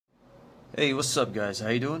Hey, what's up guys? How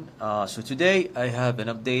you doing? So today I have an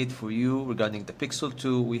update for you regarding the Pixel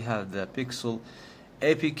 2. We have the Pixel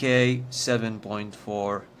APK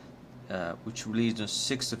 7.4 which released on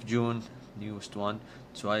 6th of June, newest one.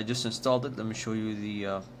 So I just installed it. Let me show you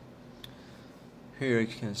the here you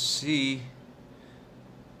can see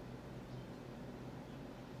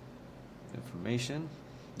information.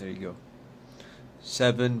 There you go.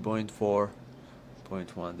 7.4.1.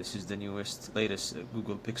 This is the latest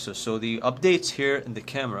Google Pixel. So the updates here in the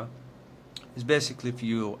camera is basically if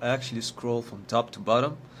you actually scroll from top to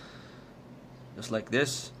bottom, just like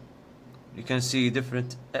this, you can see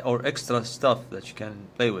different or extra stuff that you can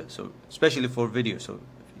play with. So especially for video. So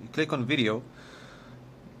if you click on video,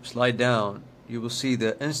 slide down, you will see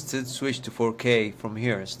the instant switch to 4K from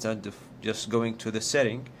here. Instead of just going to the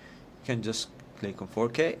setting, you can just click on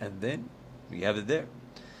 4K and then we have it there.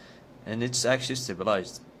 And it's actually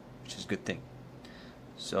stabilized, which is a good thing.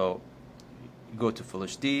 So you go to Full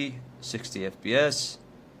HD, 60 FPS,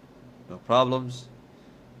 no problems.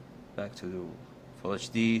 Back to the Full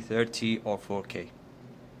HD, 30 or 4K.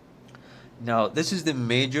 Now this is the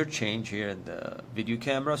major change here in the video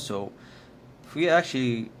camera. So if we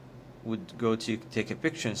actually would go to take a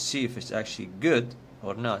picture and see if it's actually good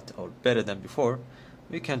or not, or better than before,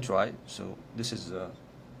 we can try. So this is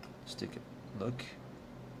let's take a look.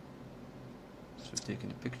 So taking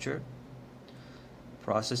a picture,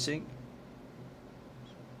 processing.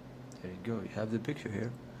 There you go, you have the picture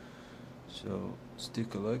here. So let's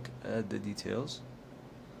take a look at the details.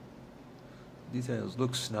 Details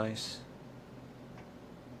looks nice.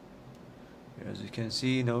 Here, as you can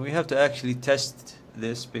see, now we have to actually test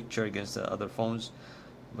this picture against the other phones,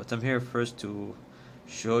 but I'm here first to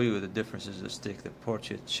show you the differences. Let's take the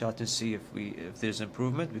portrait shot and see if there's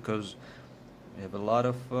improvement, because we have a lot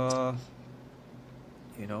of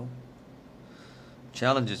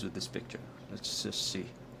challenges with this picture. Let's just see.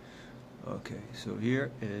 Okay, so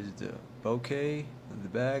here is the bokeh in the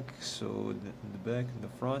back. So in the back and the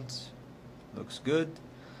front looks good.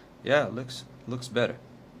 Yeah, looks better.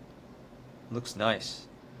 Looks nice.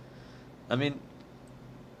 I mean,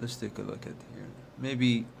 let's take a look at here.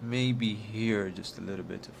 Maybe here just a little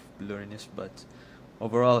bit of blurriness, but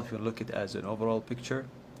overall, if you look at it as an overall picture,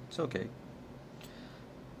 it's okay.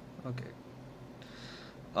 Okay.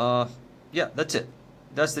 Yeah, that's it.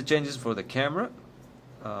 That's the changes for the camera.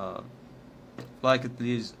 Like it,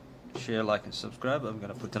 please share, like, and subscribe. I'm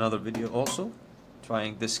gonna put another video also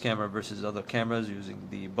trying this camera versus other cameras using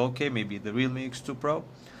the bokeh, maybe the Realme X2 Pro.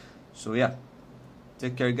 So yeah,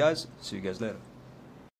 take care guys, see you guys later.